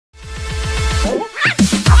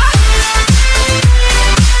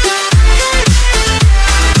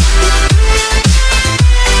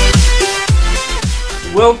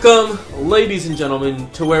ladies and gentlemen,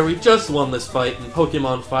 to where we just won this fight in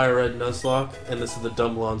Pokemon Fire Red Nuzlocke, and this is the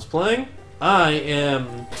Dumblons playing. I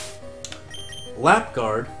am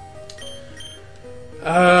Lapguard.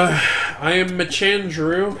 I am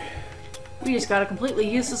Machandrew. We just got a completely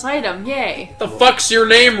useless item, yay. The fuck's your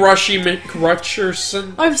name, Rushy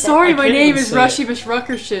McRutcherson? I'm sorry, my name is Rushy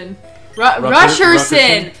Ruckerson.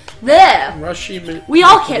 Rusherson! There! Rushy We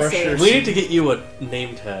all can't say it. We need to get you a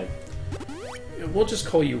name tag. We'll just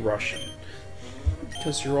call you Russian.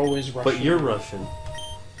 Because you're always Russian. But you're Russian.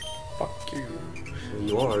 Fuck you.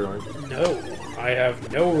 You are, aren't you? No, I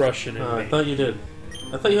have no Russian in me. I thought you did.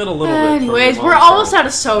 I thought you had a little bit. Anyways, we're almost out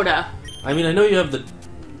of soda. I mean, I know you have the...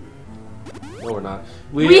 No, we're not.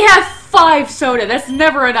 We have 5 soda. That's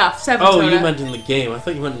never enough. 7 soda. Oh, you meant in the game. I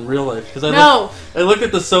thought you meant in real life. Because I looked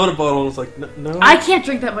at the soda bottle and was like, no. I can't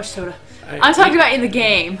drink that much soda. I'm talking about in the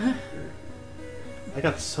game. I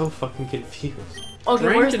got so fucking confused. Okay,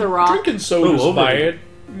 where's the rock? Drinking soda's bad.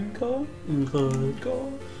 What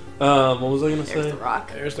was I gonna say? There's the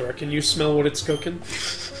rock. There's the rock. Can you smell what it's cooking?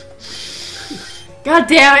 God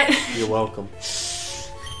damn it! You're welcome.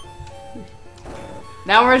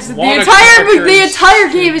 Now we're the entire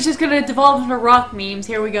game is just gonna devolve into rock memes.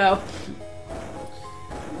 Here we go.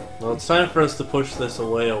 Well, it's time for us to push this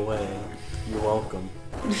away. You're welcome.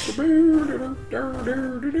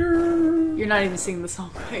 You're not even singing the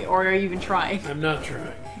song right, or are you even trying? I'm not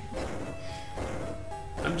trying.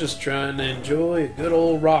 I'm just trying to enjoy a good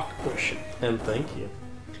old rock pushing. And thank you.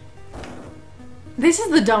 This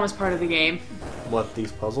is the dumbest part of the game. What,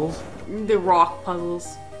 these puzzles? The rock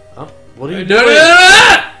puzzles. Oh, what are you doing?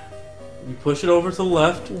 You push it over to the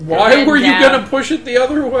left. Why were you gonna push it the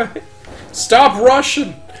other way? Stop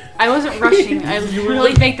rushing! I wasn't rushing. I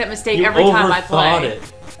really make that mistake every time I play. It.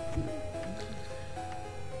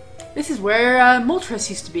 This is where Moltres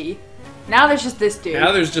used to be. Now there's just this dude.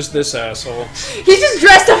 Now there's just this asshole. He's just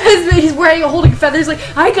dressed up as he's wearing a holding feathers. Like,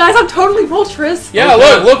 hi guys, I'm totally Moltres. Yeah,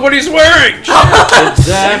 look what he's wearing.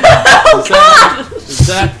 Exact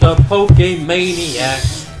the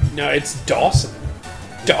Pokemaniac. No, it's Dawson.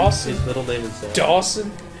 Dawson. His middle name is Zach.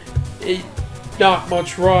 Dawson. Not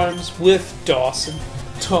much rhymes with Dawson.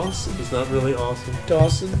 Dawson. He's not really awesome.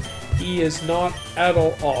 Dawson. He is not at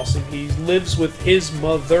all awesome. He lives with his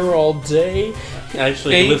mother all day.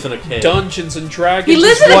 Actually, he lives in a cave. Dungeons and Dragons he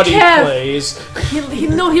lives is in what a he cave. plays.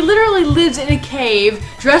 No, he literally lives in a cave,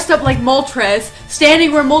 dressed up like Moltres,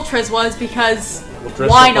 standing where Moltres was because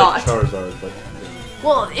why not? Like Charizard, but...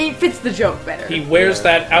 Well, it fits the joke better. He wears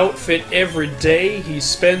that outfit every day. He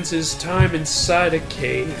spends his time inside a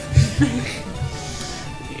cave.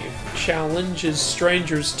 He challenges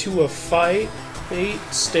strangers to a fight. He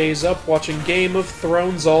stays up watching Game of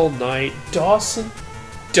Thrones all night. Dawson,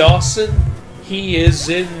 he is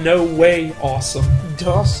in no way awesome.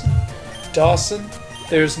 Dawson,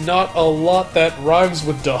 there's not a lot that rhymes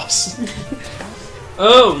with Dawson.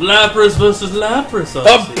 Oh, Lapras versus Lapras. A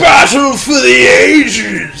battle for the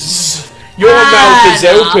ages! Your mouth is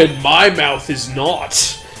open, my mouth is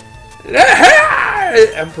not.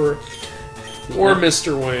 Emperor. Or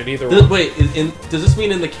Mr. Wayne, either one. Wait, does this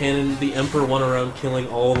mean in the canon the Emperor went around killing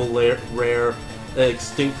all the rare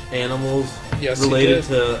extinct animals related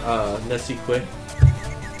to Nessie Quick?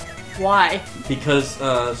 Why? Because,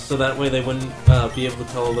 so that way they wouldn't be able to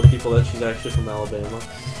tell other people that she's actually from Alabama.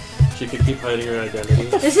 She could keep hiding her identity.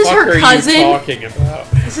 This is her cousin. What are you talking about?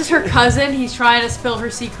 This is her cousin. He's trying to spill her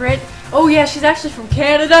secret. Oh yeah, she's actually from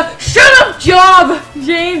Canada. Shut up,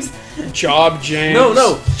 James! Job James.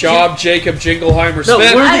 No. Job Jacob Jingleheimer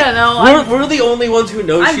Smith. I don't know. We're the only ones who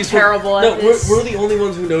know she's terrible from... at this. We're the only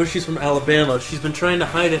ones who know she's from Alabama. She's been trying to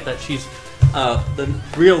hide it that she's the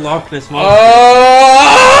real Loch Ness Monster.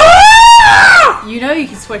 You know you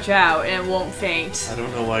can switch out and it won't faint. I don't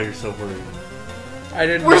know why you're so worried. I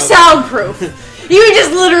didn't We're know soundproof. You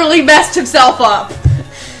just literally messed himself up.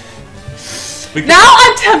 Now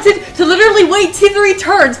I'm tempted to literally wait 2-3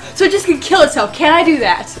 turns so it just can kill itself. Can I do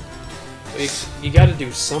that? You gotta do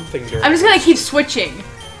something during I'm just gonna keep switching.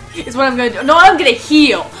 Is what I'm gonna do. No, I'm gonna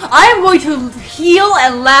heal. I am going to heal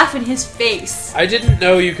and laugh in his face. I didn't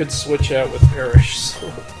know you could switch out with Parrish. So.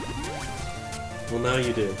 Well, now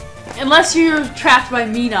you do. Unless you're trapped by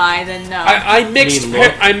Mean Eye, then no. I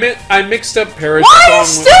mixed up Parrish. Why are you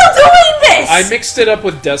still doing this? I mixed it up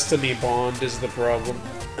with Destiny Bond. Is the problem?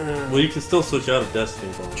 Well, you can still switch out of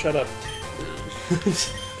Destiny Bond. Shut up.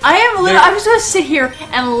 I'm just gonna sit here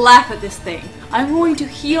and laugh at this thing. I'm going to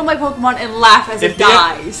heal my Pokemon and laugh as it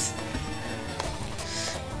dies.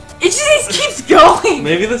 It just keeps going.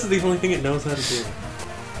 Maybe this is the only thing it knows how to do.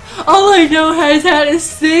 All I know has had is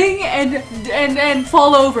sing and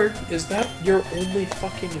fall over. Is that your only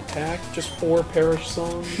fucking attack? Just 4 Parish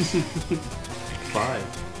songs?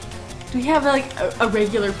 5. Do we have like a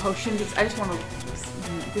regular potion? Because I just want to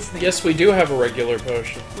this thing. Yes, we do have a regular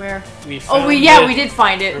potion. Where? We found we did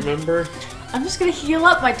find it. Remember? I'm just gonna heal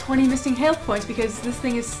up my 20 missing health points because this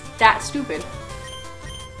thing is that stupid.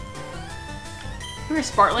 Where's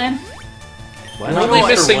Spartland? Why I'm not only Mr.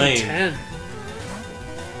 missing Wayne? 10.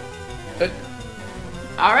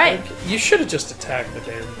 Alright. You should have just attacked the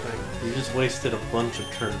damn thing. You just wasted a bunch of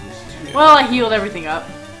turns. Well, I healed everything up.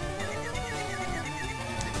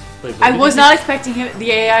 Wait, what I did was you not expecting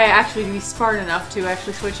the AI actually to be smart enough to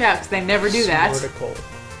actually switch out, because they never do that. Smarticle.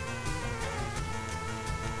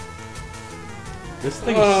 This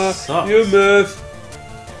thing sucks. You myth.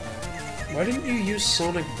 Why didn't you use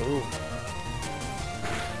Sonic Boom?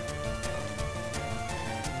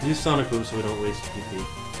 Use Sonic Boom so we don't waste PP.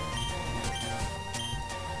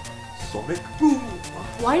 Sonic Boom!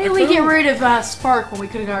 Why did we get rid of Spark when we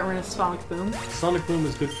could have gotten rid of Sonic Boom? Sonic Boom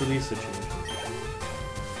is good for these situations.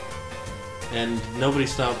 And nobody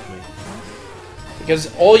stopped me.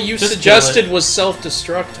 Because all you Just suggested was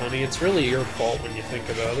self-destruct, honey. It's really your fault when you think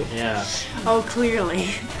about it. Yeah. Oh, clearly.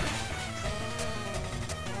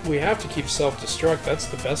 We have to keep self-destruct. That's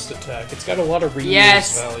the best attack. It's got a lot of reuse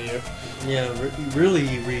Yes. value. Yeah, really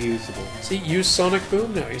reusable. See, use Sonic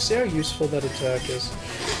Boom now. You see how useful that attack is?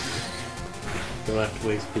 Don't have to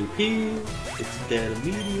waste PP. It's dead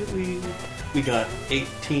immediately. We got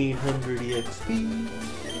 1800 EXP.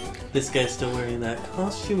 This guy's still wearing that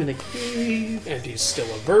costume in a cave. And he's still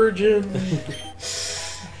a virgin.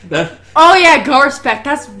 Oh yeah, Garspec.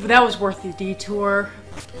 That was worth the detour.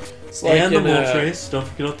 It's like and the in, Moltres. Don't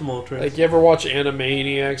forget about the Moltres. Like, you ever watch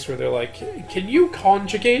Animaniacs where they're like, can you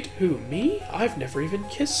conjugate? Who, me? I've never even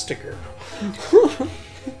kissed a girl.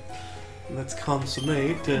 Let's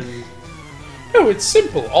consummate and... No, it's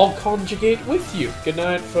simple. I'll conjugate with you. Good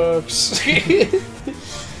night, folks.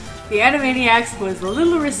 The Animaniacs was a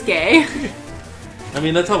little risque. I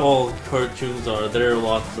mean, that's how all cartoons are. There are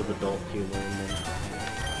lots of adult humor in them.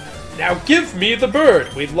 Now give me the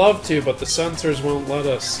bird. We'd love to, but the censors won't let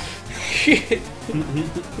us.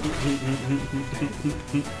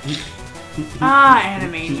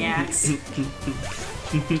 Animaniacs.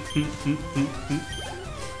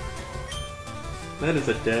 That is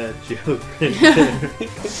a dad joke right there.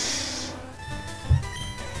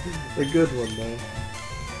 A good one, though.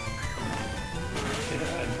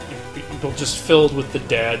 People just filled with the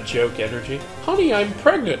dad joke energy. Honey, I'm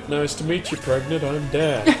pregnant. Nice to meet you, pregnant. I'm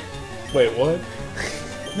dad. Wait, what?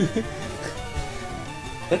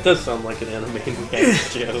 That does sound like an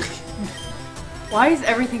Animaniacs joke. Why is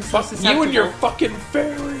everything so Fuck susceptible? you and your fucking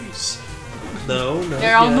fairies. No.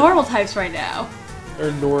 They're all normal types right now.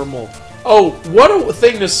 They're normal. Oh, what a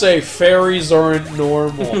thing to say, fairies aren't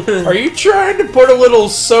normal. Are you trying to put a little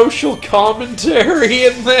social commentary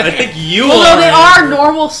in there? I think you Well, no, are. they are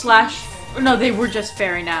normal slash... No, they were just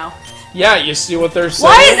fairy now. Yeah, you see what they're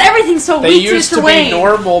saying? Why is everything so They weak, used Mr. to Wayne? be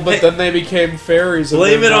normal, but then they became fairies. And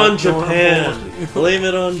Blame they're it on not normal. Japan. Blame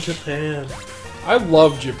it on Japan. I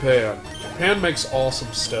love Japan. Japan makes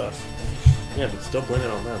awesome stuff. Yeah, but still blame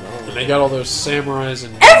it on them. And they got all those samurais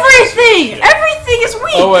and... Everything! Everything is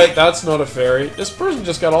weak! Oh wait, that's not a fairy. This person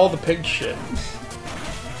just got all the pig shit.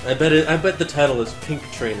 I bet the title is Pink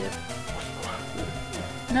Trainer.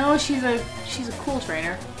 No, she's a cool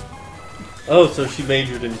trainer. Oh, so she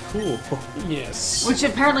majored in cool. Yes. Which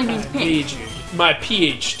apparently means pink. Majored. My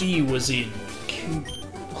PhD was in cool.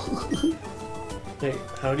 Hey,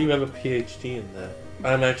 how do you have a PhD in that?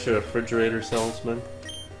 I'm actually a refrigerator salesman.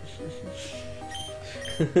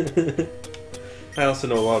 I also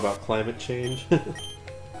know a lot about climate change.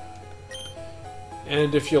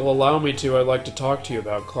 And if you'll allow me to, I'd like to talk to you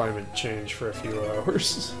about climate change for a few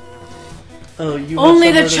hours. Oh, you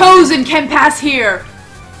Only the chosen can pass here!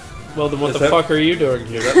 Well, then what Is the that- fuck are you doing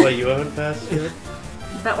here? Is that why you haven't passed yet?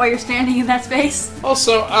 Is that why you're standing in that space?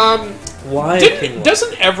 Also, Why?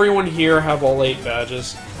 doesn't everyone here have all 8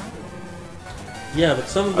 badges? Yeah, but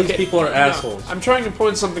some of these Okay, people are no, assholes. I'm trying to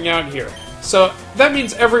point something out here. So, that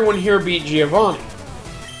means everyone here beat Giovanni.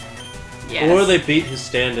 Yes. Or they beat his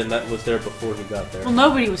stand-in that was there before he got there. Well,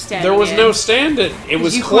 nobody was standing There was in. no stand-in. It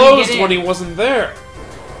was you couldn't closed get in. when he wasn't there.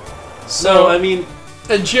 So, No, I mean...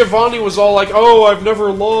 And Giovanni was all like, oh, I've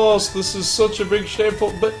never lost. This is such a big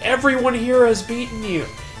shameful... But everyone here has beaten you.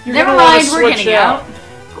 You're Never gonna wanna mind, we're switch getting out.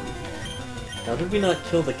 How did we not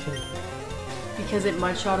kill the king? Because it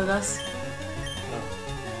mudshotted us.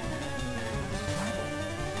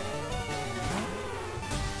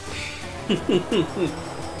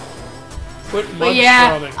 Quit But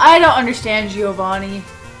yeah, mudsliding. I don't understand Giovanni.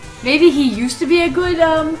 Maybe he used to be a good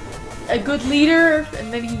leader,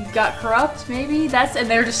 and then he got corrupt. Maybe and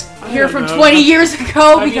they're just here from 20 years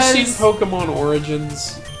ago. Have because you seen Pokemon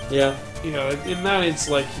Origins? Yeah. You know, in that it's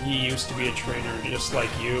like he used to be a trainer just like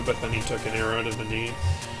you, but then he took an arrow to the knee.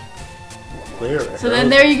 Clear. So then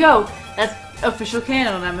there you go. That's official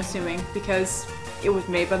canon, I'm assuming, because it was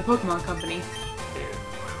made by the Pokemon Company.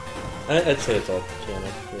 I'd say it's all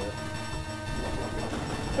canon. Yeah.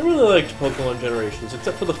 I really liked Pokemon Generations,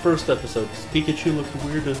 except for the first episode, because Pikachu looked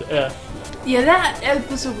weird as F. Yeah, that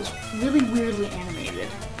episode was really weirdly animated.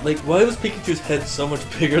 Like, why was Pikachu's head so much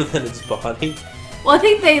bigger than its body? Well, I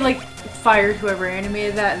think they fired whoever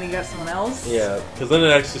animated that, and they got someone else. Yeah, because then it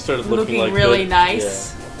actually started looking like really good.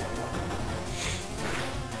 nice. Yeah.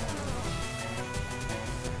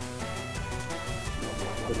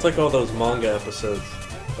 It's like all those manga episodes,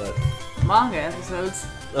 but Manga episodes.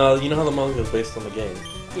 you know how the manga is based on the game.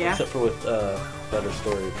 Yeah. Except for with better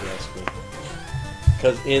story, if you ask me.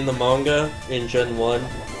 Because in the manga, in Gen 1,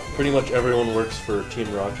 pretty much everyone works for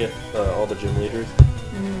Team Rocket, all the gym leaders.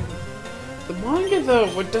 The manga, though,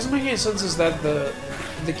 what doesn't make any sense is that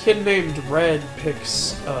the kid named Red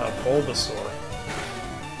picks Bulbasaur.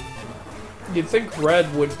 You'd think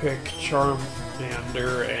Red would pick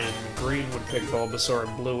Charmander, and Green would pick Bulbasaur,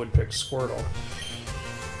 and Blue would pick Squirtle.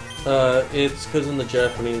 It's because in the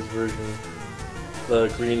Japanese version, the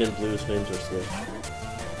green and blue's names are switched.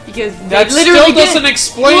 Because That they literally still doesn't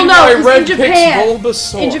explain Well, no, why 'cause Red in picks Japan-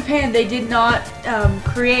 Bulbasaur. In Japan, they did not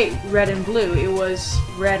create red and blue. It was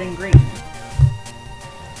red and green.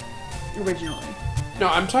 Originally. No,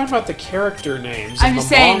 I'm talking about the character names. I'm in just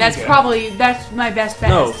the saying, manga. that's my best bet.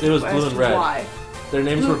 No, as it was to- blue as and to red. Why. Their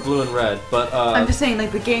names Blue- were blue and red, but I'm just saying,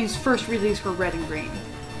 the game's first release were red and green.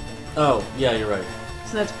 oh, yeah, you're right.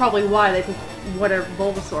 So that's probably why they picked whatever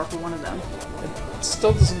Bulbasaur for one of them. It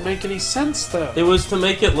still doesn't make any sense, though. It was to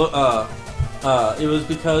make it look, it was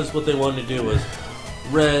because what they wanted to do was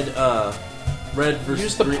red versus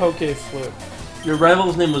Use the green. Poke Flip. Your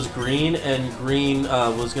rival's name was Green, and Green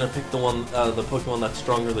was gonna pick the Pokemon that's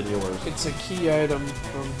stronger than yours. It's a key item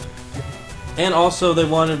from... And also, they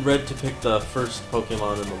wanted Red to pick the first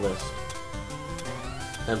Pokemon in the list.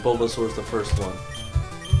 And Bulbasaur's the first one.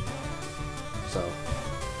 So.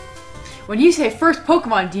 When you say first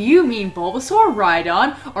Pokemon, do you mean Bulbasaur,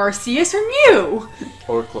 Rhydon, Arceus, or Mew?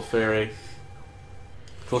 Or Clefairy.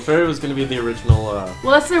 Clefairy was going to be the original,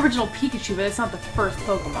 Well, that's the original Pikachu, but it's not the first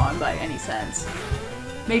Pokemon by any sense.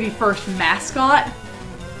 Maybe first mascot?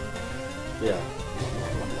 yeah.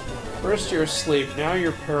 First you're asleep, now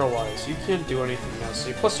you're paralyzed. You can't do anything now,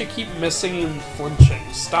 see? Plus you keep missing and flinching.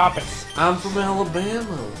 Stop it. I'm from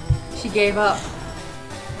Alabama. She gave up.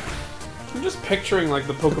 I'm just picturing, like,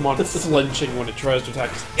 the Pokemon flinching when it tries to attack.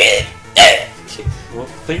 Well,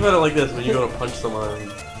 think about it like this, when you go to punch someone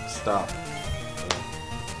and stop.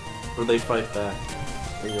 Or they fight back.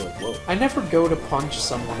 And you're like, whoa. I never go to punch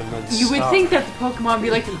someone and then You would stop. think that the Pokemon would be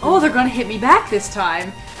like, oh, they're gonna hit me back this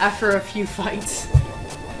time, after a few fights.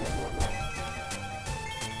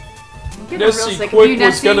 I'm getting real Nessie sick of Quick you, was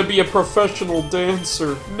Nessie. gonna be a professional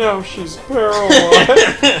dancer. Now she's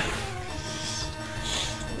paralyzed.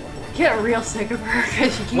 I'm getting real sick of her,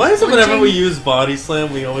 because she keeps Why is it whenever flinching. we use Body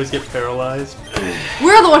Slam, we always get paralyzed?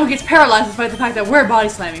 We're the one who gets paralyzed despite the fact that we're body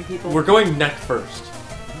slamming people. We're going neck first.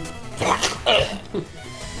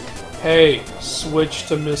 Hey, switch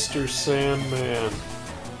to Mr. Sandman.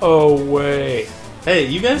 Oh, wait. Hey,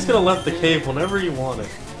 you guys could have left the cave whenever you wanted.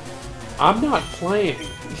 I'm not playing.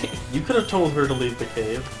 You could have told her to leave the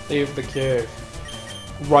cave. Leave the cave.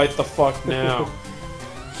 Right the fuck now.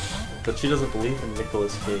 But she doesn't believe in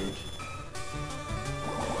Nicolas Cage.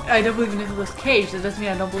 I don't believe in Nicolas Cage, that doesn't mean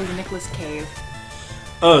I don't believe in Nicolas Cave.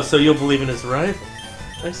 Oh, so you'll believe in his rival.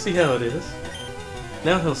 I see how it is.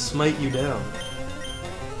 Now he'll smite you down.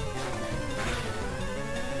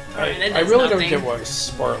 That I does really don't nothing. get why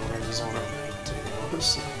Spartland is on our main team,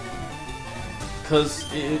 honestly. Because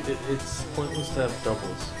it's pointless to have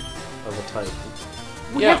doubles of a type.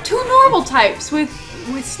 We Yeah. have two normal types with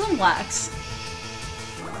Slimlax.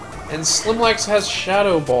 And Slimlax has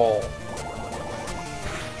Shadow Ball.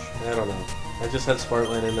 I don't know. I just had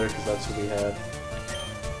Spartland in there because that's who we had.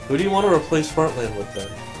 Who do you want to replace Spartland with then?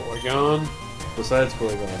 Porygon. Besides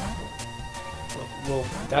Porygon. Well,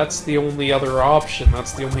 that's the only other option.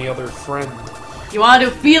 That's the only other friend. You wanna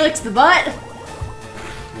do Felix the Butt?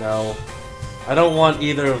 No. I don't want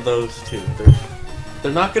either of those two.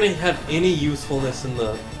 They're not going to have any usefulness in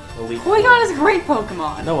the Elite Four. Porygon is a great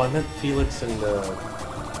Pokemon. No, I meant Felix and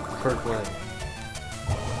Kirkland.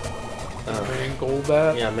 Man,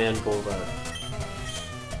 Golbat. Yeah, man, Golbat.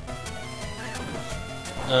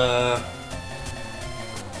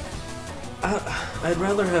 I'd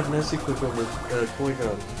rather have Nesquik over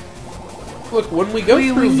Qui-Gon. Look, when we go We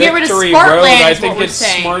through can get rid of Victory Spartland, Road, I is what think we're it's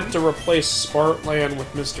saying. smart to replace Spartland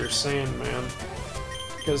with Mr. Sandman.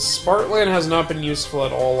 Because Spartland has not been useful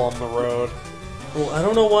at all on the road. Well, I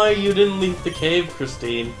don't know why you didn't leave the cave,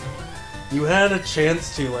 Christine. You had a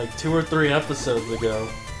chance to, like, 2 or 3 episodes ago.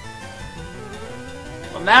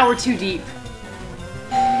 Well, now we're too deep.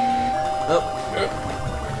 Oh.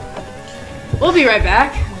 We'll be right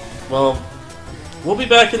back. Well, we'll be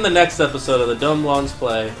back in the next episode of the Dumb Blondes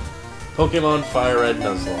Play Pokemon Fire Red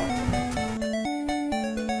Nuzlocke.